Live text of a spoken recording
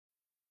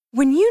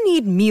When you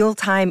need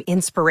mealtime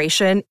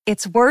inspiration,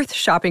 it's worth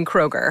shopping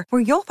Kroger,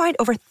 where you'll find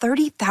over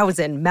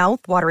 30,000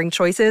 mouth-watering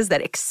choices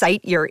that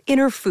excite your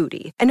inner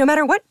foodie. And no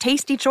matter what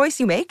tasty choice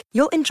you make,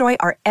 you'll enjoy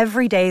our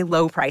everyday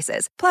low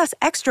prices, plus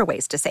extra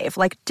ways to save,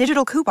 like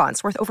digital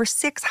coupons worth over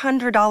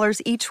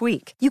 $600 each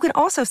week. You can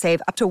also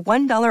save up to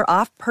 $1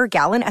 off per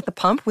gallon at the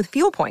pump with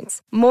fuel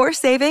points. More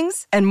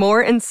savings and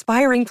more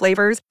inspiring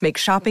flavors make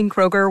shopping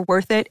Kroger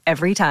worth it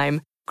every time.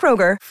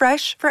 Kroger,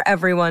 fresh for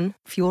everyone.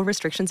 Fuel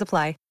restrictions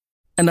apply.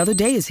 Another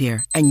day is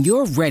here, and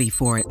you're ready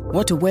for it.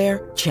 What to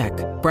wear? Check.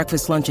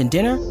 Breakfast, lunch, and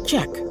dinner?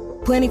 Check.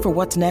 Planning for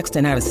what's next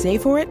and how to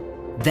save for it?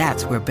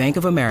 That's where Bank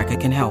of America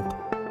can help.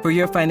 For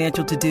your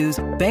financial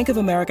to-dos, Bank of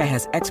America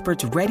has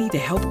experts ready to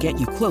help get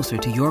you closer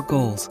to your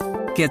goals.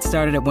 Get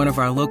started at one of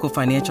our local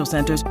financial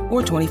centers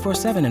or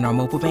 24/7 in our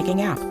mobile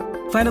banking app.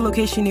 Find a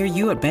location near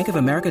you at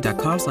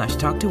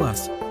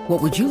bankofamerica.com/talktous.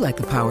 What would you like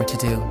the power to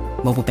do?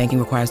 Mobile banking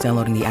requires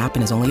downloading the app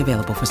and is only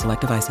available for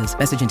select devices.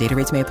 Message and data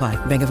rates may apply.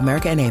 Bank of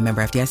America N.A.,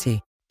 member FDIC.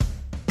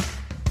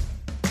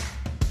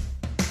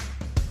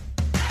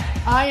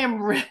 I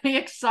am really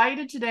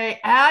excited today.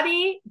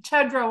 Addie,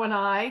 Tedrow, and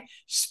I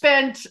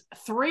spent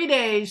 2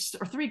 days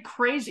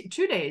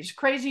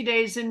crazy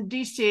days in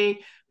DC.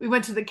 We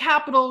went to the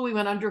Capitol. We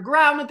went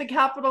underground at the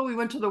Capitol. We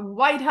went to the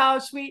White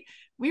House. We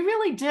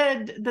really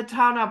did the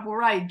town up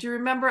right. Do you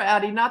remember,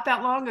 Addie? Not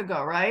that long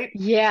ago, right?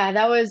 Yeah,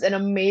 that was an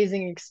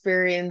amazing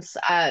experience.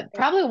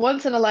 Probably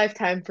once in a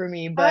lifetime for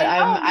me, but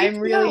I'm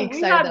really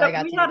excited that I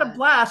got to do that. We had a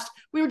blast.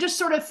 We were just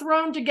sort of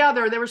thrown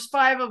together. There was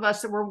 5 of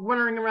us that were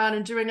wandering around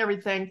and doing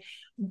everything.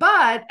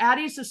 But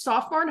Addie's a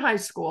sophomore in high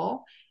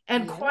school,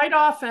 and quite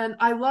often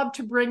I love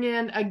to bring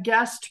in a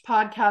guest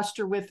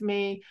podcaster with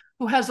me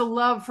who has a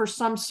love for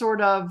some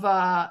sort of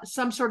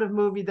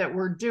movie that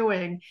we're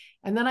doing.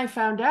 And then I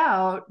found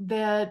out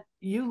that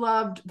you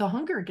loved the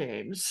Hunger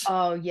Games.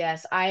 Oh,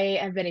 yes. I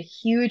have been a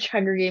huge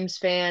Hunger Games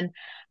fan.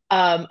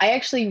 I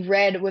actually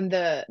read when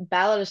the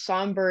Ballad of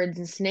Songbirds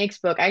and Snakes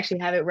book, I actually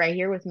have it right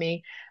here with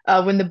me.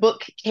 When the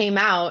book came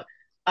out,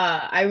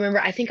 I remember,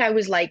 I think I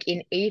was like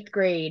in 8th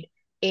grade,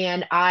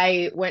 and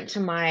I went to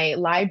my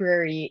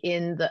library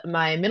in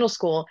my middle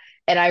school,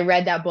 and I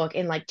read that book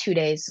in like 2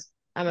 days.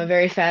 I'm a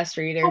very fast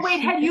reader. Oh,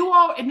 wait,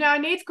 now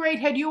in 8th grade,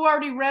 had you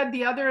already read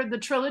the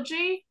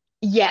trilogy?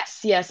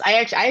 Yes. I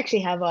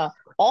actually have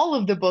all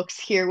of the books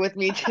here with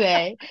me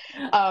today.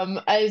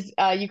 As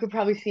you could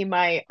probably see,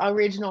 my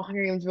original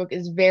Hunger Games book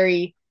is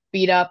very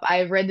beat up.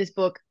 I've read this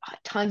book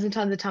tons and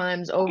tons of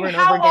times over and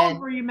over again. How old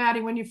were you,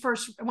 Maddie, when you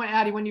first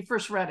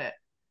read it?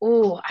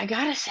 Oh, I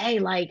gotta say,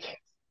 like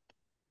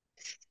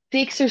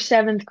 6th or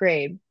 7th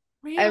grade.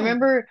 Really? I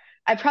remember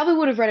I probably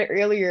would have read it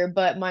earlier,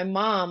 but my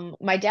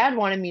dad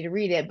wanted me to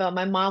read it, but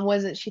my mom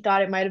wasn't. She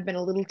thought it might have been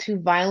a little too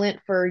violent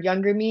for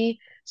younger me,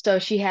 so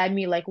she had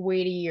me like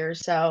wait a year or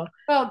so.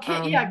 Well,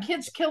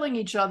 kids killing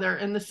each other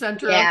in the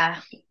center.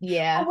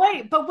 Yeah.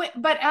 Oh,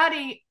 but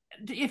Addie,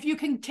 if you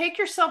can take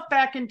yourself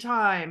back in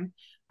time,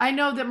 I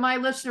know that my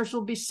listeners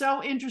will be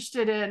so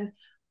interested in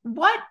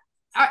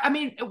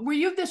were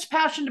you this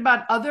passionate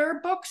about other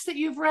books that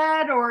you've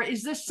read, or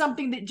is this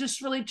something that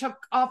just really took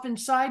off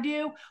inside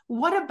you?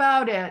 What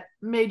about it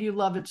made you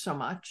love it so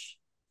much?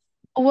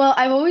 Well,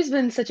 I've always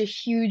been such a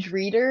huge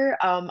reader.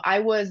 I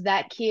was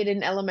that kid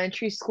in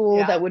elementary school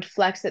that would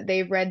flex that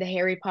they've read the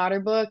Harry Potter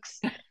books.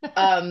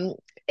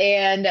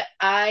 And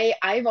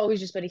I've always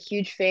just been a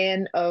huge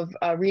fan of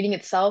reading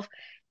itself.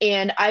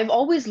 And I've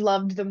always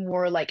loved the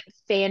more like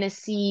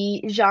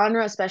fantasy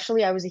genre,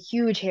 especially. I was a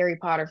huge Harry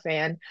Potter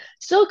fan.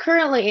 Still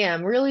currently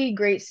am. Really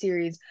great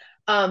series.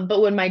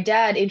 But when my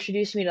dad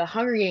introduced me to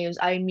Hunger Games,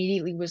 I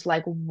immediately was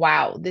like,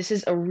 wow, this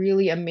is a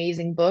really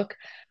amazing book.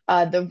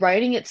 The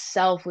writing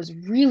itself was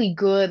really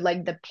good.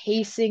 Like the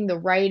pacing, the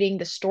writing,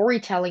 the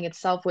storytelling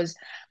itself was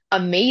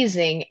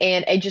amazing.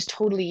 And it just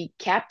totally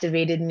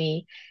captivated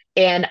me.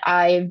 And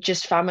I've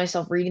just found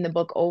myself reading the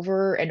book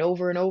over and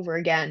over and over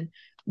again.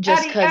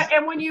 Just because.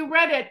 And when you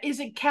read it, is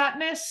it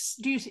Katniss?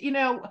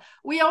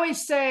 We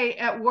always say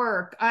at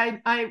work,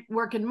 I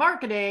work in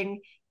marketing,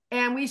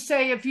 and we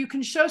say if you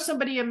can show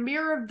somebody a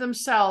mirror of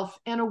themselves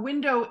and a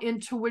window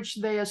into which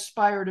they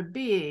aspire to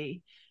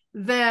be,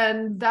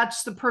 then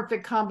that's the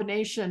perfect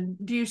combination.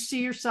 Do you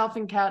see yourself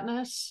in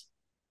Katniss?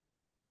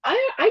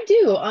 I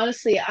do,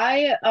 honestly.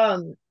 I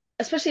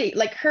especially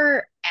like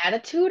her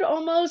attitude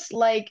almost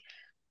like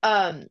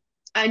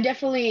I'm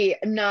definitely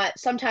not,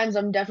 sometimes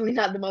I'm definitely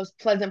not the most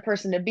pleasant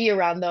person to be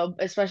around though,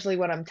 especially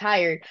when I'm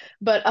tired.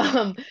 But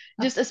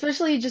just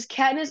especially just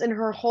Katniss and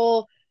her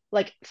whole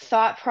like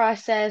thought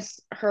process,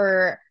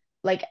 her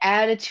like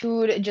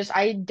attitude, just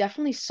I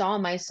definitely saw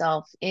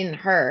myself in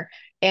her.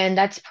 And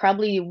that's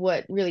probably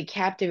what really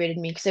captivated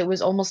me because it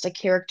was almost a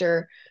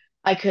character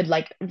I could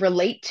like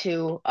relate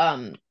to.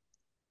 And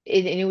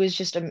it was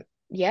just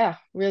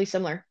really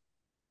similar.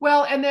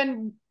 Well, and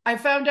then I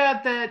found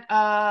out that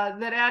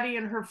Addie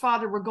and her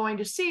father were going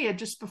to see it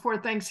just before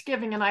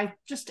Thanksgiving, and I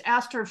just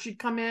asked her if she'd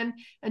come in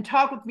and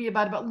talk with me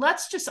about it. But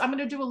I'm going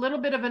to do a little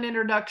bit of an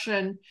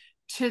introduction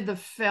to the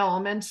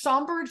film. And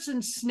Songbirds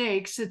and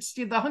Snakes, it's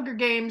the Hunger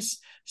Games,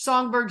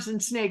 Songbirds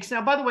and Snakes.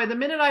 Now, by the way, the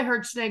minute I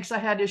heard snakes, I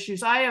had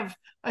issues. I have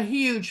a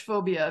huge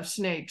phobia of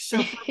snakes.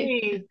 So for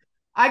me,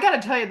 I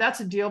got to tell you, that's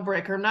a deal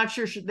breaker. I'm not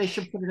sure they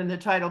should put it in the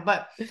title,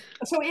 but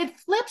so it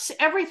flips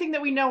everything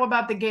that we know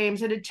about the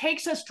games, and it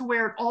takes us to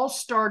where it all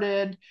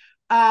started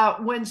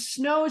when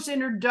Snow's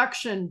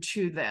introduction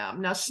to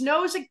them. Now,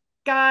 Snow's a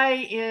guy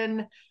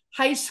in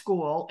high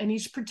school, and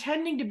he's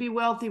pretending to be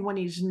wealthy when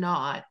he's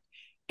not.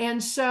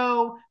 And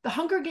so the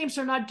Hunger Games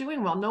are not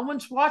doing well. No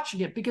one's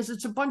watching it because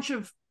it's a bunch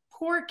of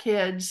poor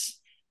kids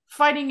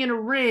fighting in a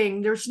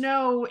ring. There's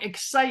no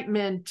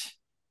excitement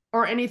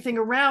or anything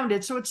around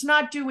it. So it's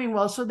not doing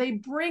well. So they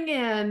bring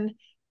in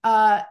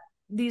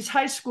these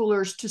high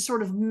schoolers to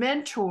sort of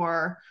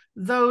mentor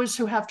those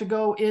who have to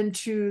go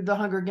into the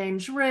Hunger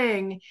Games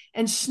ring.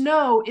 And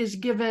Snow is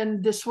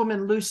given this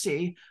woman,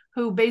 Lucy,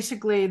 who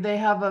basically they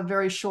have a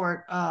very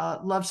short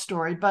love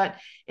story, but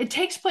it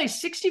takes place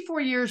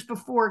 64 years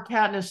before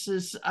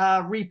Katniss's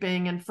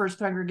reaping and first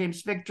Hunger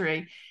Games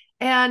victory.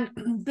 And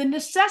the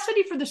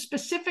necessity for the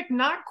specific,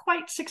 not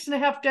quite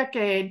 6.5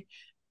 decade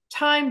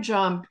time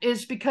jump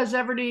is because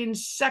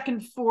Everdene's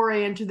second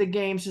foray into the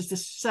games is the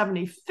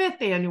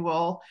 75th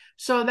annual.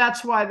 So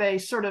that's why they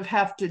sort of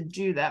have to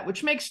do that,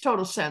 which makes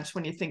total sense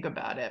when you think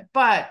about it.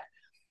 But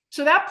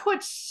so that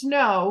puts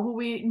Snow, who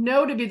we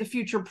know to be the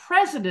future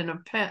president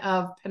of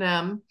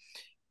Panem,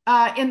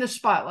 in the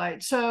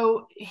spotlight.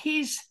 So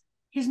he's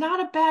not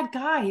a bad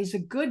guy. He's a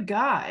good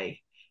guy.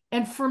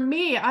 And for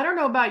me, I don't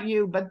know about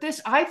you, but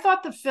I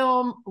thought the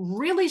film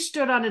really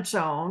stood on its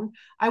own.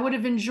 I would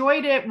have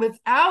enjoyed it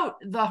without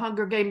the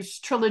Hunger Games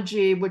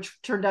trilogy,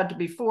 which turned out to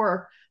be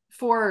four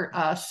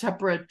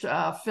separate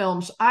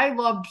films. I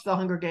loved the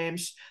Hunger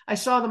Games. I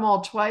saw them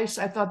all twice.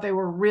 I thought they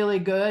were really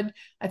good.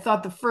 I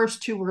thought the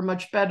first two were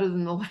much better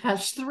than the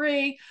last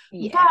three.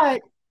 Yeah.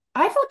 But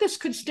I thought this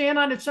could stand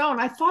on its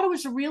own. I thought it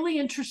was a really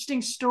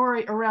interesting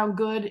story around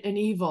good and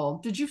evil.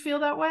 Did you feel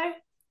that way?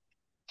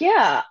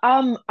 Yeah,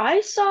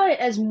 I saw it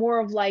as more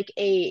of like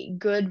a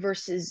good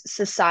versus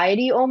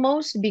society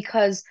almost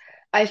because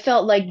I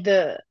felt like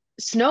the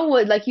Snow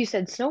would, like you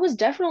said, Snow was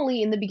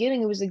definitely in the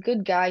beginning, he was a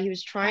good guy. He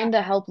was trying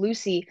to help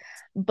Lucy,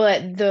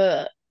 but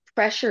the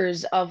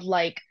pressures of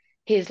like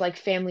his like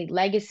family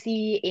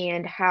legacy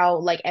and how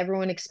like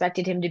everyone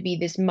expected him to be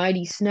this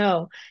mighty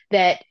Snow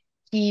that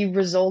he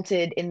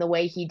resulted in the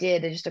way he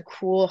did, just a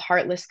cruel,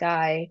 heartless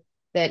guy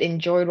that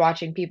enjoyed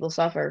watching people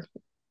suffer.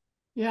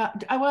 Yeah,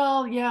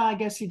 well, yeah, I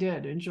guess he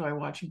did enjoy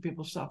watching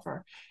people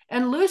suffer.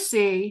 And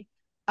Lucy,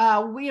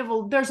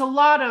 there's a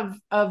lot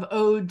of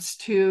odes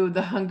to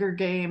the Hunger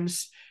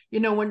Games.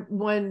 You know,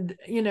 when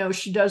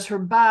she does her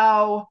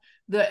bow,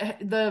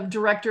 the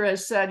director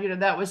has said,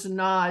 that was a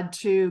nod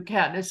to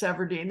Katniss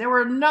Everdeen. There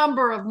were a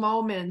number of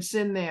moments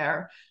in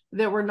there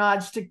that were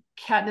nods to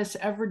Katniss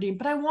Everdeen.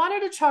 But I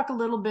wanted to talk a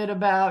little bit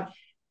about,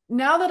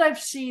 now that I've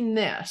seen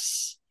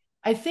this,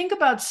 I think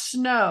about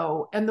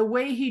Snow and the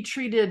way he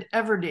treated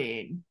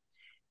Everdeen.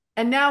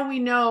 And now we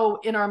know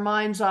in our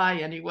mind's eye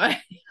anyway,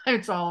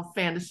 it's all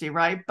fantasy,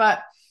 right?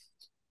 But,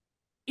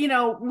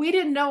 we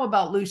didn't know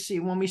about Lucy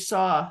when we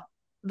saw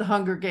the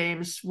Hunger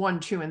Games 1,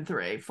 2, and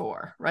 3,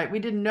 4, right? We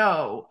didn't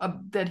know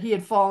that he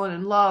had fallen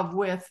in love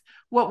with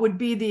what would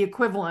be the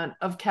equivalent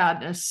of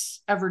Katniss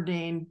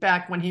Everdeen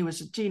back when he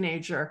was a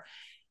teenager.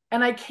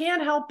 And I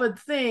can't help but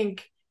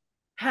think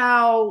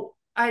how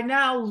I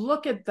now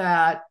look at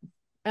that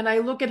and I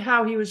look at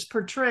how he was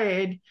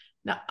portrayed.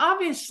 Now,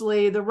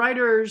 obviously, the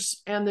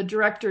writers and the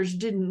directors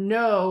didn't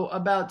know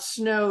about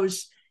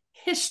Snow's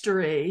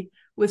history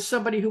with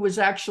somebody who was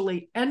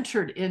actually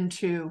entered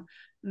into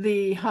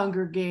the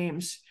Hunger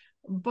Games.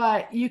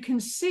 But you can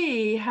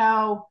see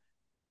how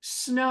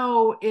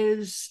Snow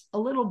is a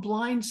little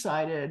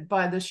blindsided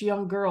by this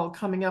young girl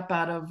coming up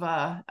out of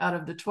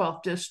the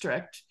 12th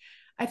district.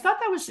 I thought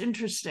that was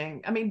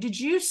interesting. I mean,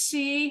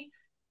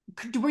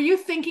 were you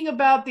thinking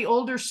about the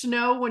older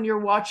Snow when you're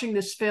watching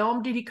this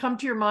film? Did he come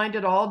to your mind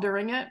at all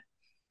during it?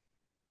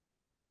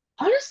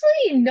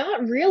 Honestly,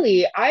 not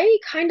really. I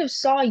kind of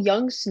saw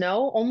young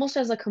Snow almost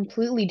as a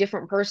completely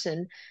different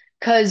person.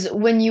 Because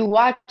when you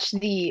watch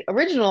the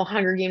original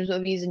Hunger Games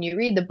movies and you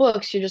read the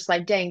books, you're just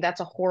like, dang, that's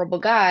a horrible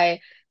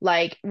guy,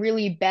 like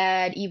really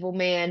bad, evil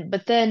man.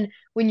 But then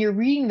when you're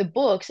reading the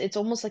books, it's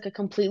almost like a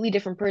completely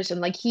different person.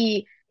 Like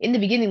in the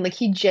beginning, like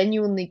he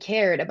genuinely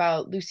cared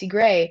about Lucy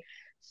Gray.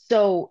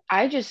 So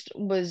I just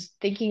was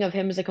thinking of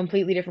him as a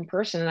completely different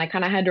person. And I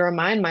kind of had to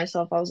remind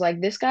myself, I was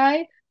like, this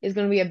guy is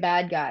going to be a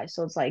bad guy.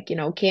 So it's like,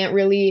 can't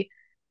really,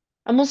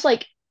 almost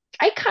like,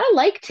 I kind of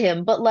liked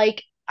him, but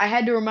like, I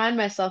had to remind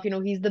myself,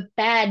 he's the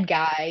bad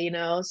guy,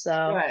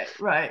 so.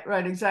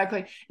 Right,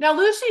 exactly. Now,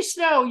 Lucy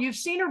Snow, you've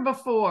seen her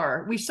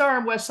before. We saw her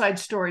in West Side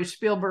Story,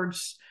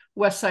 Spielberg's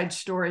West Side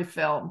Story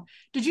film.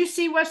 Did you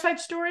see West Side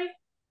Story?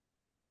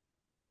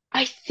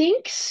 I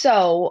think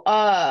so.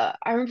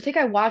 think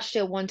I watched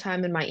it one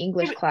time in my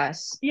English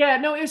class. Yeah,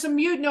 no, it was a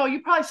mute. No,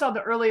 you probably saw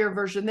the earlier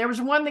version. There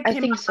was one that I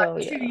came think out so,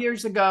 like yeah. 2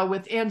 years ago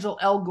with Ansel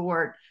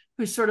Elgort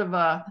who's sort of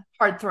a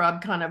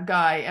heartthrob kind of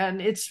guy.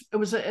 And it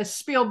was a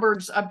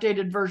Spielberg's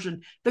updated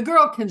version. The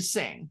girl can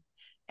sing.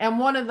 And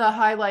one of the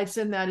highlights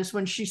in that is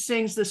when she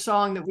sings the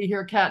song that we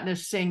hear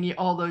Katniss sing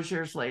all those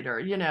years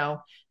later,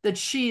 that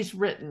she's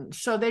written.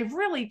 So they've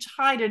really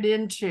tied it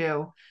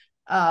into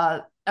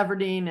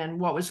Everdeen and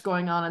what was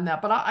going on in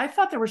that. But I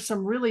thought there were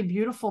some really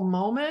beautiful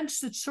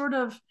moments that sort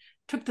of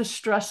took the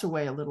stress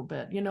away a little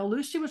bit.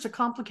 Lucy was a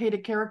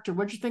complicated character.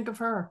 What'd you think of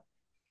her?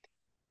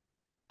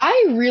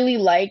 I really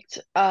liked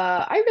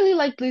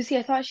Lucy.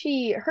 I thought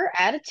her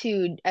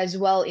attitude as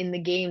well in the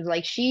games,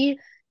 like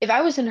if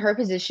I was in her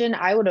position,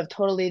 I would have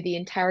totally the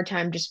entire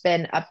time just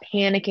been a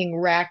panicking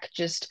wreck,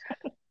 just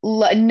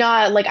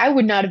not like I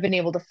would not have been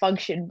able to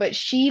function. But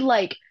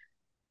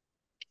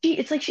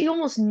it's like she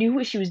almost knew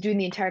what she was doing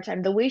the entire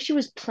time. The way she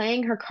was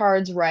playing her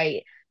cards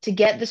right to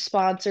get the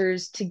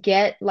sponsors, to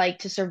get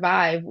to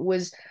survive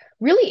was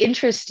really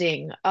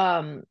interesting.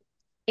 And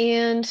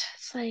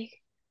it's like,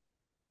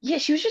 yeah,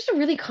 she was just a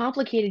really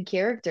complicated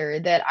character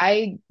that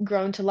I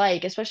grown to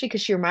like, especially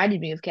because she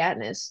reminded me of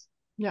Katniss.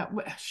 Yeah,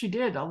 she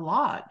did a Mhm.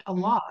 lot.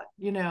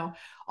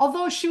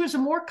 Although she was a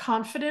more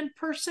confident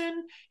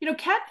person.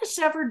 Katniss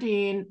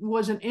Everdeen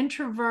was an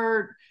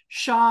introvert,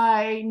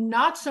 shy,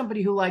 not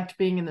somebody who liked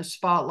being in the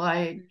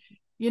spotlight.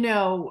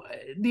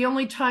 The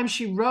only time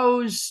she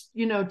rose,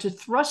 to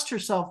thrust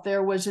herself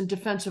there was in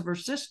defense of her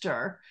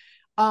sister.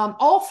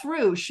 All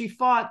through, she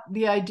fought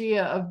the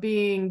idea of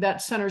being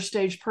that center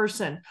stage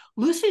person.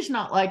 Lucy's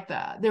not like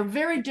that. They're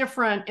very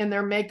different in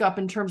their makeup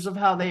in terms of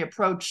how they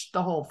approach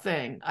the whole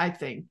thing, I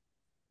think.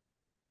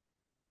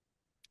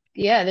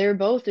 Yeah, they were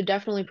both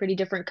definitely pretty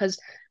different because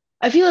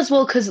I feel as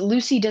well because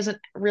Lucy doesn't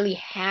really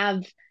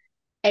have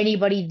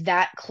anybody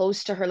that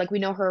close to her. Like we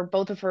know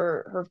both of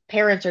her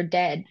parents are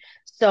dead.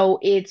 So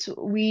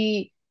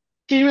she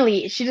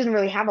doesn't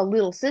really have a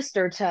little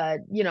sister to,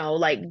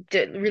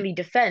 really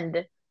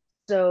defend.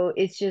 So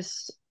it's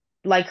just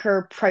like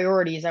her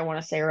priorities, I want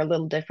to say, are a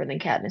little different than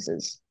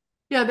Katniss's.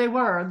 Yeah, they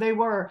were. They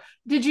were.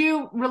 Did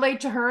you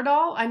relate to her at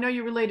all? I know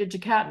you related to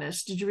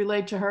Katniss. Did you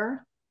relate to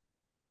her?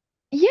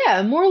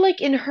 Yeah, more like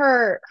in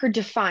her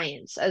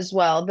defiance as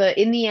well.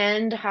 In the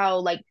end,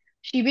 how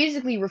she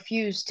basically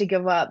refused to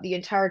give up the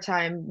entire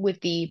time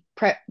with the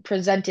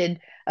presented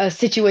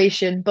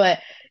situation, but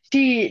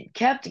she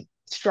kept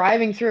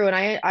striving through, and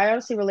I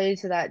honestly related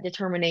to that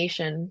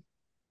determination.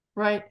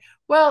 Right.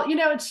 Well,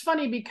 it's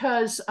funny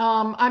because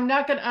we're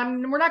not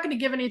gonna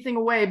give anything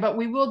away, but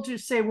we will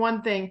just say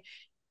one thing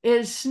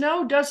is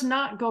Snow does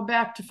not go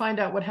back to find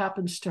out what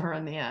happens to her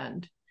in the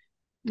end.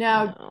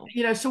 Now,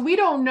 No. so we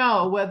don't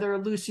know whether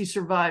Lucy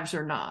survives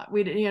or not.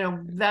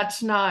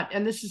 That's not,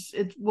 and this is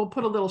it. We'll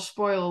put a little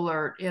spoiler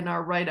alert in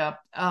our write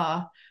up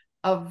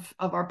of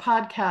our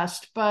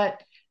podcast.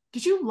 But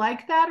did you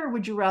like that, or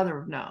would you rather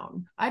have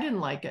known? I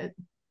didn't like it.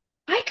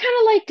 I kind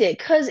of liked it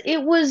because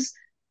it was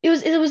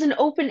an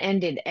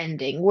open-ended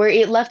ending where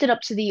it left it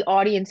up to the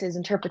audience's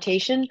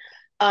interpretation.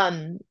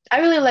 I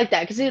really like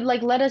that because it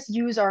let us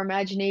use our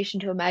imagination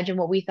to imagine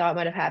what we thought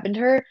might have happened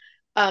to her.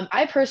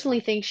 I personally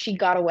think she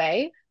got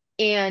away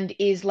and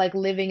is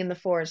living in the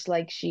forest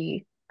like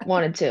she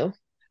wanted to.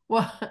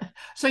 Well,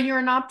 so you're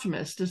an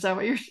optimist, is that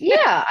what you're saying?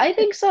 Yeah, I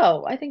think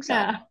so. I think so.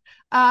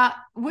 Yeah.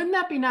 Wouldn't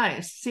that be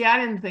nice? See, I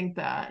didn't think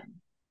that.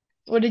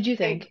 What did you I,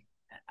 think?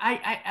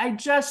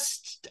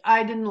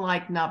 I didn't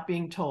like not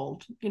being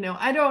told.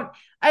 I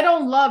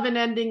don't love an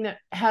ending that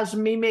has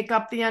me make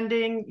up the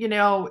ending.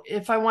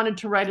 If I wanted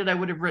to write it, I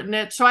would have written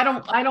it. So I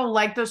don't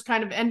like those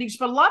kind of endings,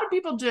 but a lot of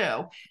people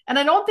do. And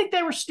I don't think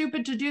they were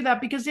stupid to do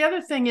that because the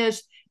other thing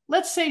is,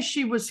 let's say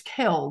she was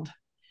killed.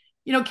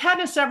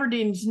 Katniss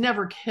Everdeen's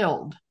never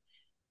killed.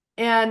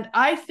 And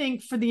I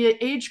think for the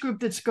age group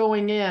that's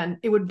going in,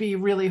 it would be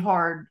really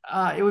hard.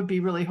 It would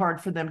be really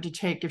hard for them to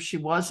take if she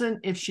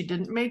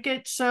didn't make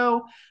it.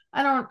 So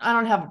I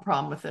don't have a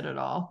problem with it at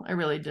all. I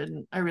really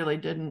didn't. I really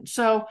didn't.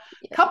 So a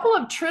Yeah. couple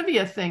of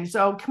trivia things.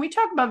 So can we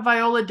talk about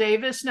Viola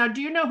Davis? Now,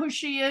 do you know who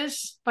she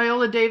is?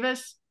 Viola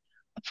Davis?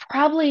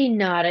 Probably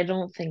not. I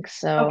don't think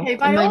so. Okay,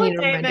 I might Viola need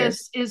a reminder.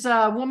 Davis is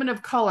a woman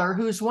of color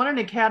who's won an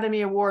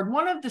Academy Award,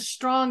 one of the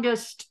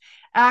strongest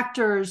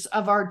actors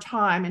of our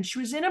time. And she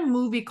was in a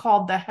movie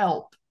called The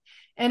Help.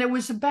 And it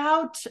was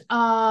about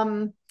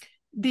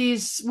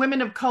these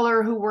women of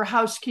color who were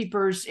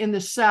housekeepers in the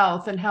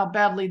South and how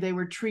badly they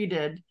were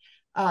treated.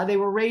 They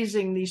were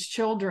raising these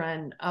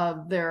children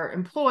of their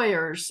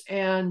employers.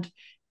 And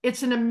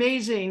it's an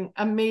amazing,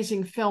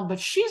 amazing film, but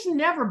she's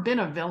never been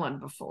a villain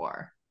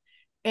before.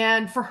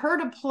 And for her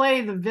to play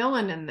the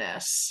villain in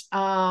this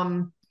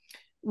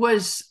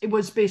was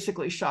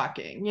basically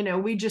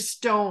shocking. We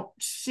just don't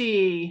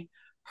see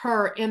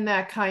her in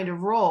that kind of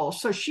role.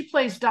 So she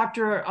plays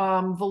Dr.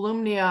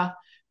 Volumnia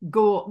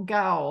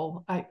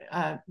Gowl.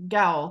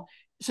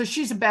 So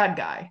she's a bad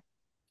guy.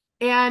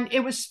 And it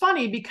was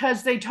funny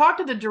because they talked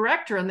to the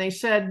director and they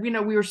said, we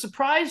were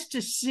surprised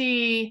to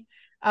see,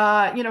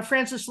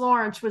 Francis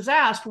Lawrence was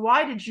asked,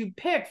 why did you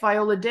pick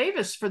Viola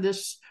Davis for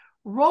this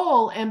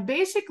role? And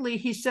basically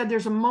he said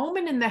there's a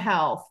moment in The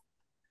Health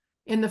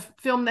in the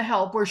film The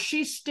Help, where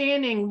she's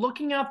standing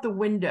looking out the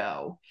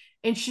window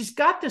and she's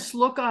got this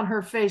look on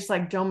her face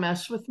like, don't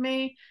mess with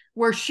me,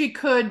 where she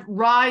could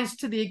rise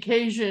to the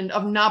occasion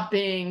of not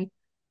being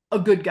a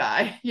good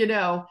guy,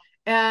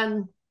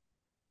 and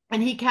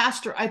he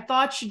cast her. I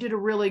thought she did a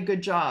really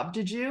good job.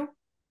 Did you?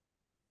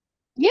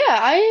 Yeah,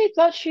 I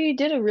thought she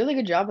did a really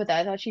good job with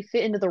that. I thought she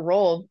fit into the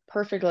role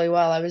perfectly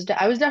well. I was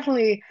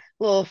definitely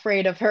a little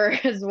afraid of her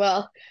as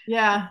well.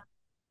 Yeah.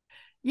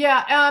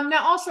 Yeah.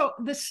 Now also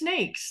the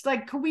snakes,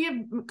 like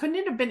couldn't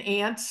it have been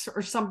ants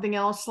or something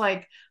else?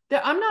 Like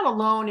that, I'm not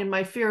alone in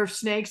my fear of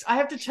snakes. I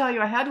have to tell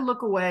you, I had to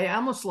look away. I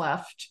almost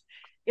left.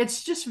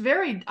 It's just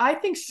I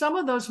think some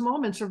of those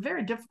moments are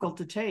very difficult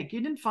to take.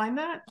 You didn't find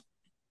that?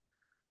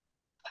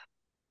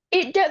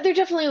 There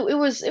definitely it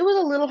was a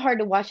little hard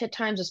to watch at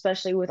times,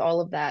 especially with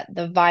all of that,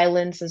 the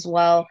violence as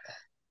well.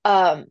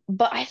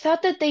 But I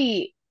thought that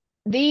they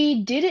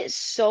did it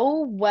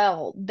so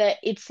well that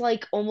it's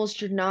like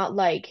almost you're not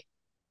like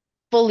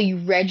fully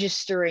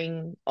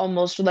registering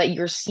almost that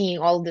you're seeing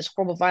all of this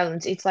horrible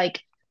violence. It's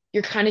like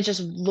you're kind of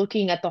just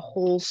looking at the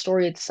whole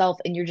story itself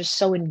and you're just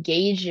so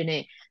engaged in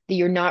it that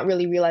you're not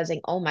really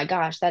realizing, oh my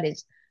gosh, that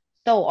is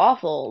so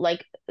awful.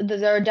 Like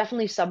there are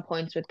definitely some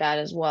points with that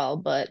as well,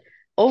 but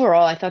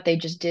overall, I thought they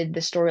just did the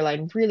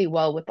storyline really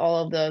well with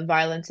all of the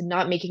violence and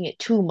not making it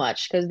too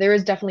much because there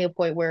is definitely a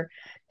point where,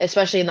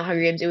 especially in the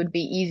Hunger Games, it would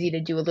be easy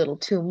to do a little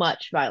too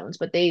much violence,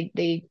 but they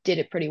did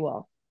it pretty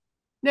well.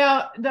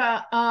 Now,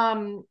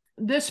 the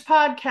this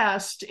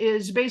podcast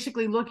is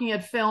basically looking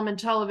at film and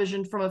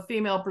television from a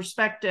female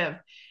perspective.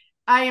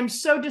 I am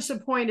so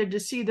disappointed to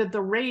see that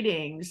the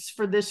ratings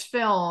for this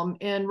film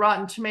in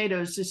Rotten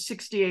Tomatoes is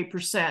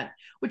 68%,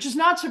 which is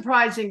not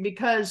surprising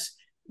because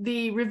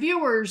the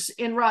reviewers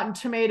in Rotten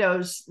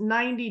Tomatoes,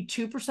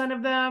 92%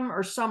 of them,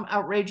 or some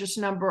outrageous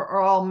number,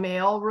 are all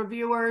male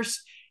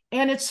reviewers.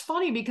 And it's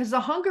funny because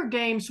The Hunger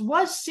Games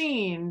was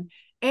seen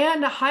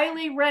and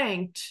highly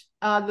ranked.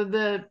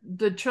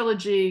 The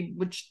trilogy,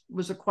 which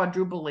was a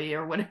quadruple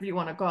or whatever you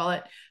want to call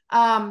it,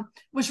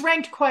 was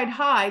ranked quite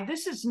high.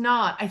 This is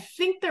not. I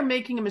think they're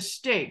making a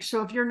mistake.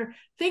 So if you're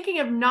thinking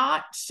of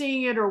not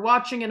seeing it or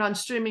watching it on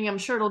streaming, I'm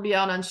sure it'll be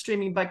out on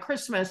streaming by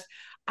Christmas.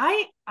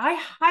 I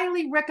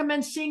highly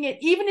recommend seeing it,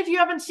 even if you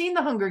haven't seen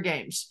The Hunger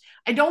Games.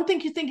 I don't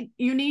think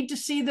you need to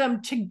see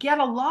them to get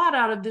a lot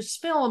out of this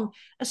film,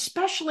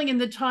 especially in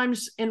the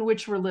times in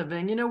which we're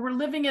living. We're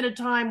living at a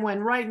time when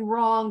right and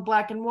wrong,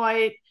 black and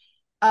white,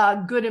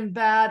 good and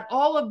bad,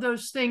 all of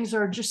those things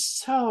are just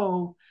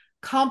so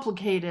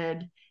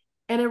complicated.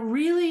 And it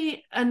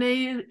really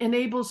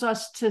enables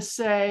us to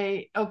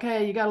say,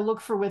 okay, you got to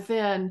look for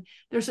within.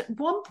 There's at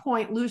one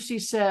point, Lucy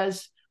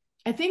says,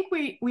 I think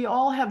we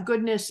all have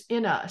goodness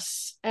in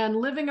us, and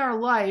living our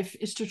life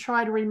is to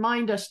try to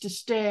remind us to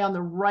stay on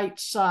the right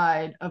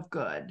side of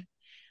good.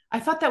 I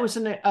thought that was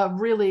a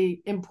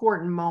really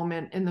important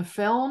moment in the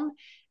film.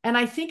 And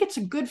I think it's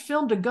a good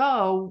film to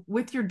go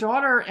with your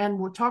daughter, and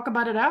we'll talk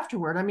about it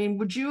afterward. I mean,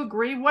 would you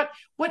agree? What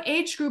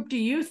age group do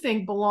you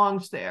think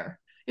belongs there?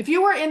 If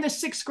you were in the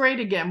sixth grade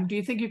again, do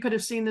you think you could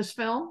have seen this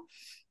film?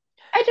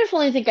 I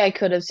definitely think I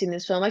could have seen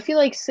this film. I feel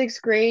like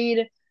sixth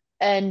grade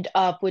and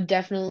up would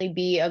definitely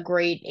be a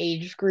great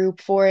age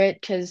group for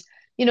it because,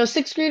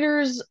 sixth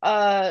graders,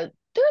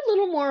 they're a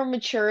little more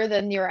mature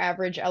than your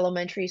average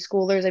elementary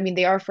schoolers. I mean,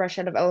 they are fresh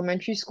out of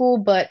elementary school,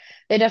 but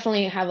they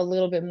definitely have a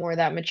little bit more of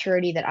that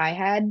maturity that I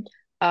had,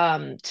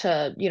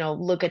 to,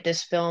 look at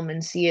this film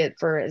and see it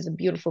for as a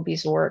beautiful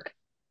piece of work.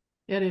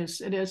 It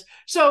is. It is.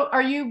 So,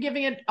 are you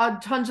giving it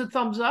tons of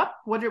thumbs up?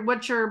 Oh,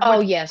 what's your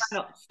yes.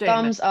 final statement?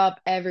 Thumbs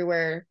up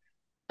everywhere.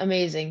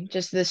 Amazing.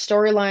 Just the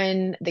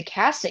storyline, the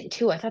casting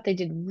too. I thought they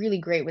did really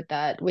great with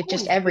that, with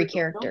just Always do, every don't they?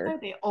 character.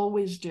 They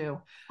always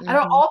do. I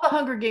know Hmm. all the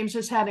Hunger Games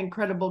has had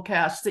incredible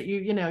casts that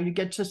you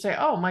get to say,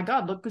 oh my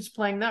God, look who's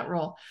playing that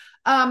role.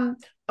 Um,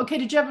 okay,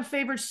 did you have a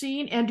favorite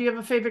scene, and do you have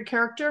a favorite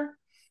character?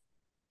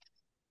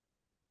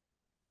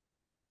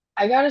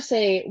 I gotta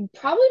say,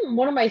 probably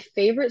one of my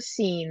favorite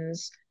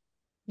scenes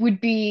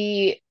would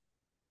be,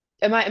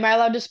 am I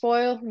allowed to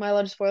spoil? Am I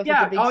allowed to spoil for the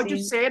Yeah, big I'll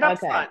just scene? say it up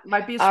Okay. front.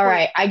 Might be a All spoiler.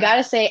 right. I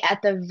gotta say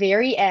at the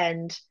very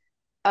end,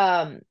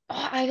 I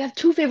have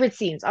two favorite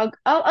scenes.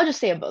 I'll just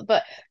say them both.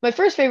 But my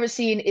first favorite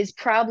scene is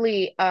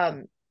probably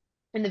in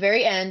the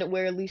very end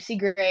where Lucy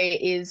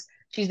Gray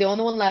she's the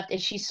only one left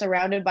and she's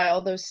surrounded by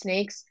all those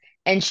snakes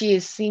and she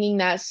is singing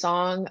that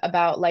song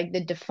about like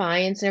the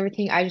defiance and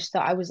everything. I just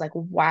thought I was like,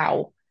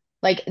 wow.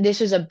 Like this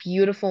was a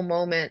beautiful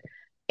moment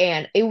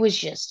and it was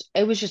just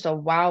a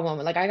wow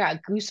moment. Like I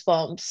got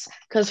goosebumps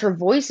because her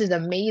voice is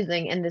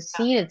amazing and the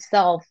scene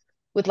itself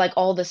with like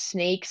all the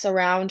snakes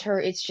around her,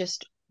 it's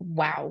just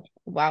wow.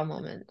 Wow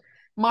moment.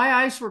 My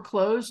eyes were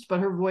closed,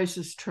 but her voice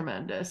is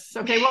tremendous.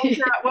 Okay,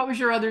 what was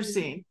your other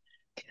scene?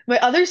 My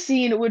other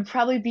scene would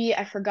probably be,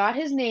 I forgot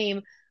his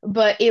name,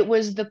 but it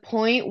was the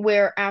point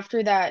where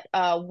after that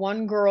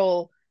one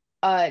girl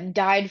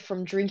died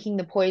from drinking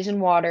the poison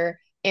water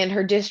and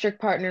her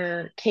district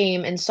partner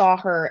came and saw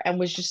her and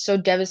was just so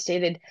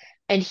devastated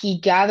and he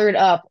gathered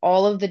up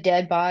all of the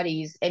dead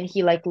bodies and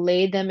he like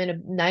laid them in a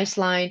nice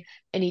line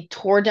and he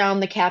tore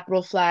down the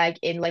Capitol flag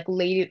and like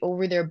laid it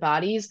over their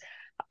bodies.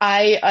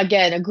 I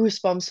again a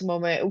goosebumps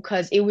moment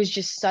because it was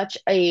just such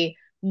a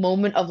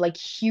moment of like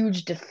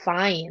huge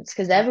defiance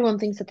because Yeah. everyone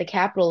thinks that the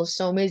Capitol is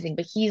so amazing,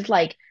 but he's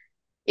like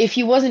if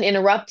he wasn't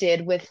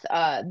interrupted with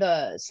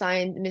the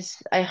sign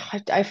miss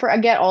I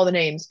forget all the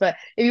names, but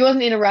if he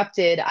wasn't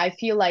interrupted, I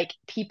feel like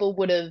people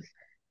would have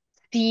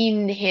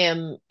seen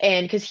him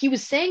and because he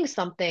was saying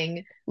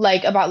something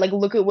like about like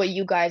look at what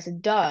you guys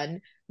have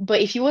done,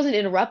 but if he wasn't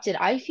interrupted,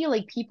 I feel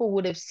like people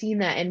would have seen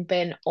that and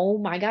been, oh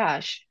my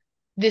gosh,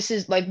 this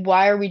is like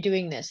why are we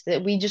doing this?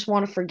 That we just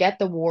want to forget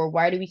the war.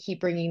 Why do we keep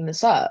bringing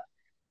this up?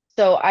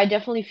 So I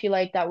definitely feel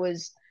like that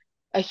was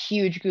a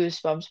huge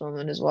goosebumps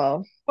moment as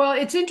well. Well,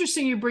 it's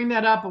interesting you bring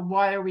that up of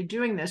why are we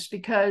doing this?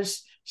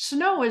 Because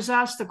Snow is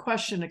asked the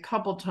question a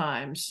couple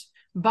times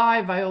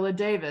by Viola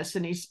Davis,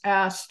 and he's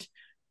asked,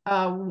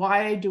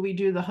 why do we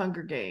do the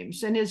Hunger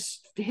Games? And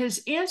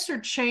his answer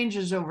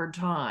changes over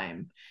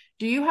time.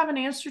 Do you have an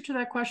answer to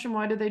that question?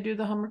 Why do they do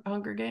the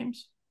Hunger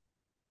Games?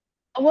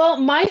 Well,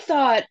 my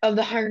thought of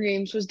the Hunger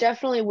Games was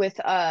definitely with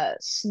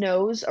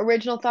Snow's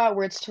original thought,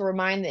 where it's to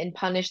remind and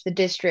punish the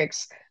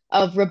districts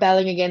of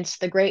rebelling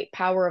against the great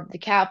power of the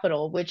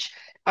capital, which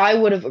I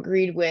would have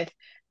agreed with.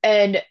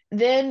 And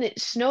then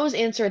Snow's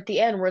answer at the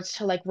end, where it's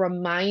to like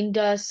remind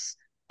us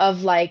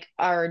of like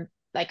our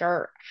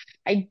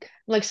I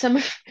like some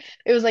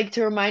it was like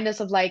to remind us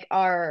of like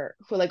our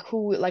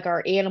who like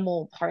our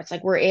animal parts,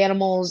 like we're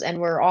animals and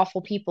we're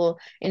awful people,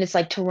 and it's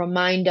like to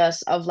remind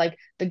us of like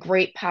the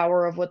great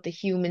power of what the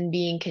human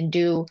being can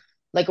do,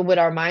 like what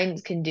our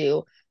minds can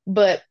do.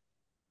 But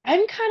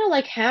I'm kind of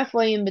like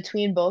halfway in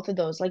between both of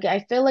those. Like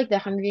I feel like the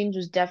Hunger Games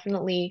was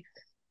definitely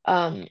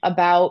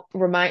about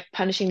remind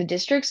punishing the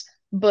districts,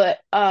 but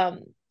I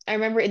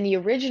remember in the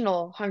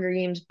original Hunger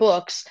Games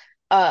books,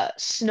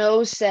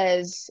 Snow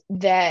says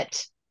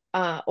that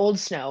old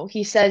Snow,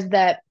 he says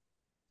that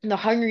the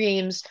Hunger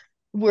Games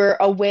were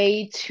a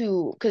way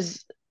to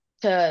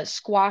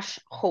squash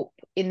hope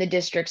in the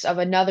districts of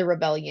another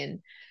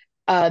rebellion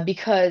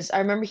because I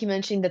remember he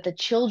mentioning that the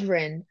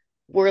children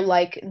were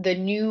like the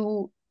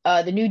new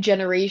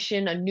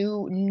generation, a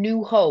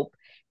new hope,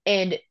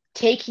 and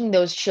taking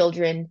those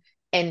children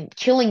and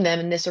killing them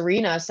in this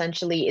arena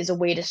essentially is a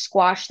way to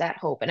squash that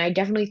hope. And I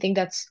definitely think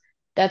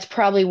that's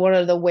probably one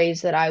of the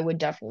ways that I would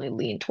definitely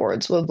lean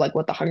towards with like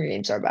what the Hunger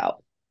Games are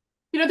about.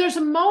 There's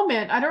a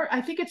moment,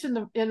 I think it's in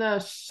the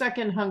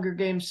second Hunger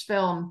Games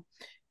film,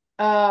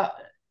 uh,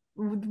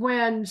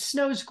 when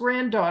Snow's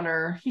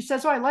granddaughter, he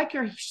says, "Oh, I like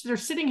your," they're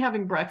sitting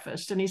having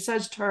breakfast, and he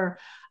says to her,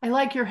 "I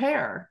like your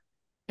hair."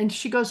 And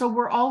she goes, "Oh,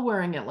 we're all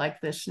wearing it like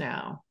this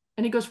now."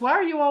 And he goes, "Why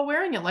are you all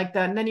wearing it like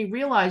that?" And then he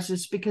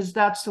realizes because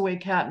that's the way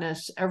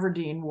Katniss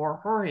Everdeen wore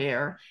her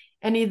hair.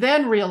 And he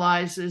then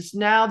realizes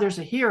now there's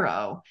a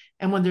hero.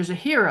 And when there's a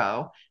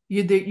hero,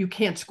 you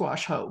can't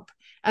squash hope.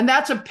 And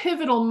that's a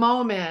pivotal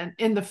moment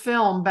in the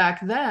film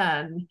back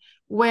then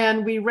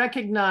when we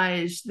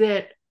recognize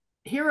that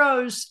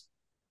heroes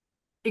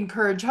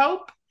encourage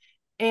hope,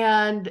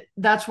 and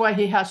that's why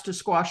he has to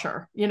squash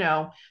her,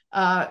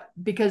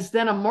 because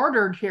then a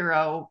martyred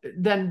hero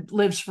then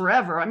lives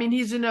forever. I mean,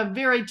 he's in a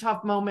very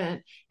tough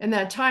moment in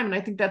that time, and I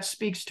think that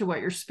speaks to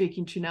what you're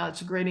speaking to now.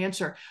 That's a great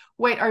answer.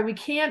 Wait, are we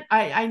can't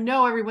I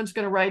know everyone's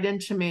going to write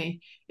into me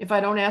if I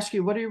don't ask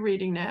you, what are you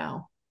reading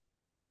now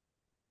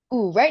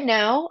Ooh, right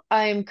now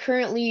I'm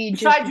currently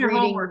just besides your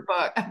reading. homework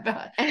book?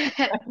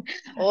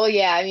 Oh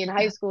yeah, I mean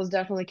high school is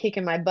definitely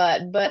kicking my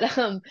butt, but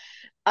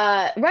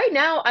right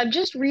now I'm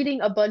just reading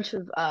a bunch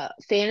of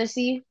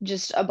fantasy,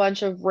 just a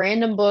bunch of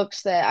random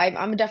books that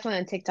I'm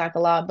definitely on TikTok a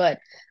lot, but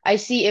I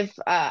see if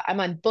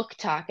I'm on Book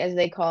Talk as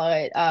they call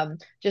it,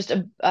 just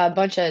a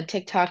bunch of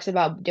TikToks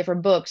about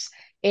different books,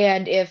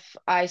 and if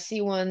I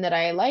see one that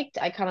I liked,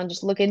 I kind of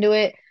just look into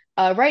it.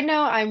 Right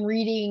now I'm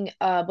reading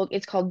a book.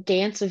 It's called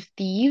Dance of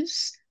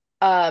Thieves.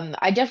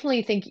 I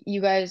definitely think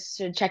you guys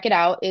should check it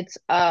out. It's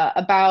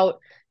about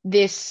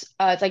this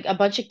it's like a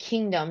bunch of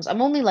kingdoms.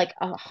 I'm only like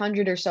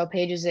 100 or so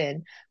pages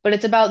in, but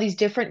it's about these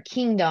different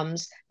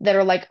kingdoms that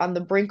are like on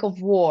the brink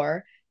of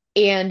war,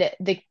 and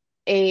the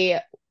a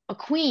a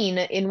queen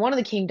in one of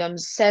the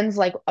kingdoms sends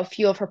like a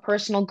few of her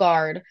personal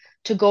guard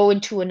to go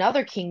into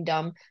another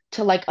kingdom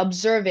to like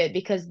observe it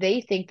because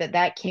they think that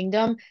that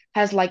kingdom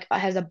has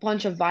a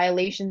bunch of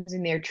violations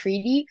in their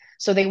treaty,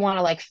 so they want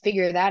to like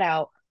figure that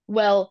out.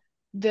 Well,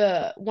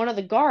 the one of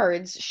the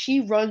guards,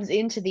 she runs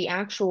into the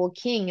actual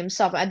king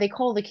himself. They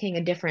call the king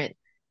a different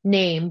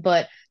name,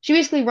 but she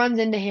basically runs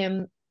into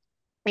him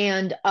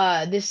and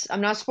this, I'm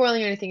not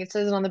spoiling anything, it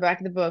says it on the back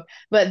of the book,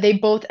 but they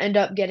both end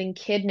up getting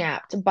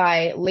kidnapped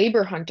by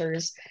labor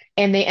hunters,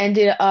 and they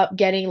ended up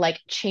getting like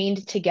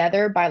chained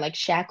together by like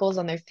shackles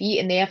on their feet,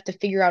 and they have to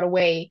figure out a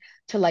way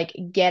to like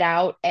get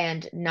out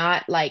and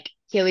not like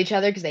kill each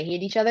other because they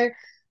hate each other.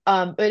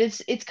 But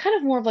it's kind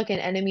of more of like an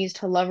enemies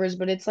to lovers,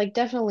 but it's like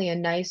definitely a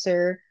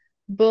nicer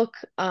book.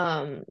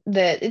 That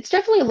it's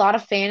definitely a lot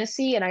of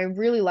fantasy, and I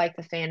really like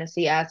the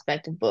fantasy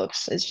aspect of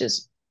books. It's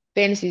just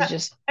Fantasy is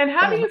just And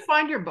how do fun. you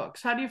find your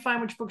books? How do you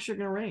find which books you're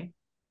going to read?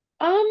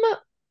 Um,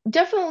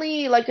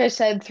 Definitely, like I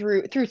said,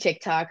 through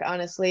TikTok,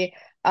 honestly.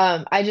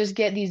 I just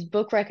get these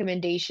book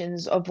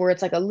recommendations of where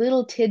it's like a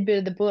little tidbit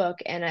of the book,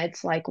 and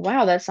it's like,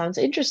 wow, that sounds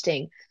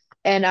interesting.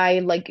 And I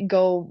like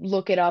go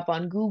look it up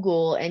on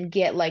Google and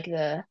get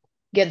the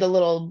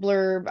little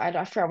blurb.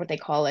 I forgot what they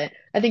call it.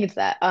 I think it's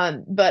that.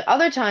 But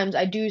other times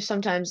I do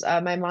sometimes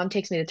my mom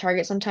takes me to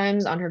Target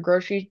sometimes on her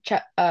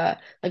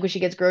like when she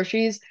gets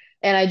groceries,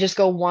 and I just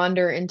go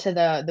wander into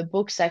the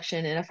book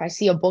section, and if I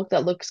see a book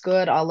that looks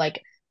good, I'll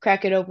like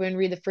crack it open,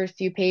 read the first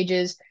few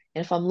pages,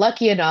 and if I'm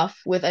lucky enough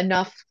with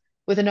enough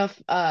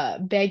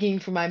begging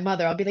from my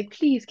mother, I'll be like,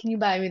 please, can you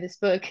buy me this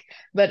book?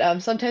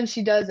 But sometimes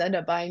she does end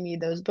up buying me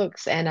those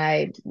books, and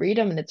I read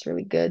them, and it's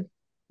really good.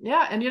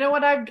 Yeah, and you know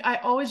what I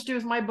always do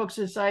with my books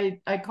is I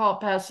call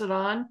it pass it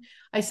on.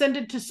 I send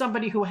it to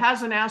somebody who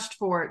hasn't asked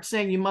for it,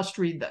 saying you must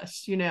read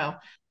this, you know.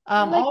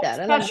 I like Always that.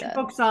 I like pass your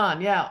that. books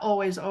on. Yeah,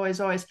 always, always,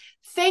 always.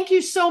 Thank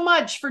you so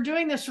much for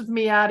doing this with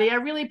me, Addie. I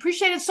really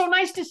appreciate it. It's so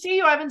nice to see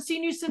you. I haven't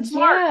seen you since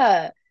March.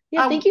 Yeah.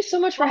 Yeah, Uh, thank you so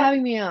much for we'll have,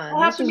 having me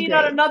we'll on. have This to was meet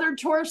on great. another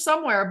tour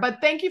somewhere, but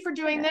thank you for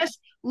doing Yeah. this.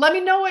 Let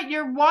me know what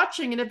you're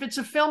watching, and if it's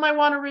a film I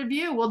want to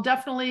review, we'll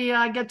definitely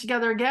get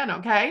together again,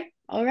 okay?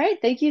 All right.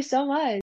 Thank you so much.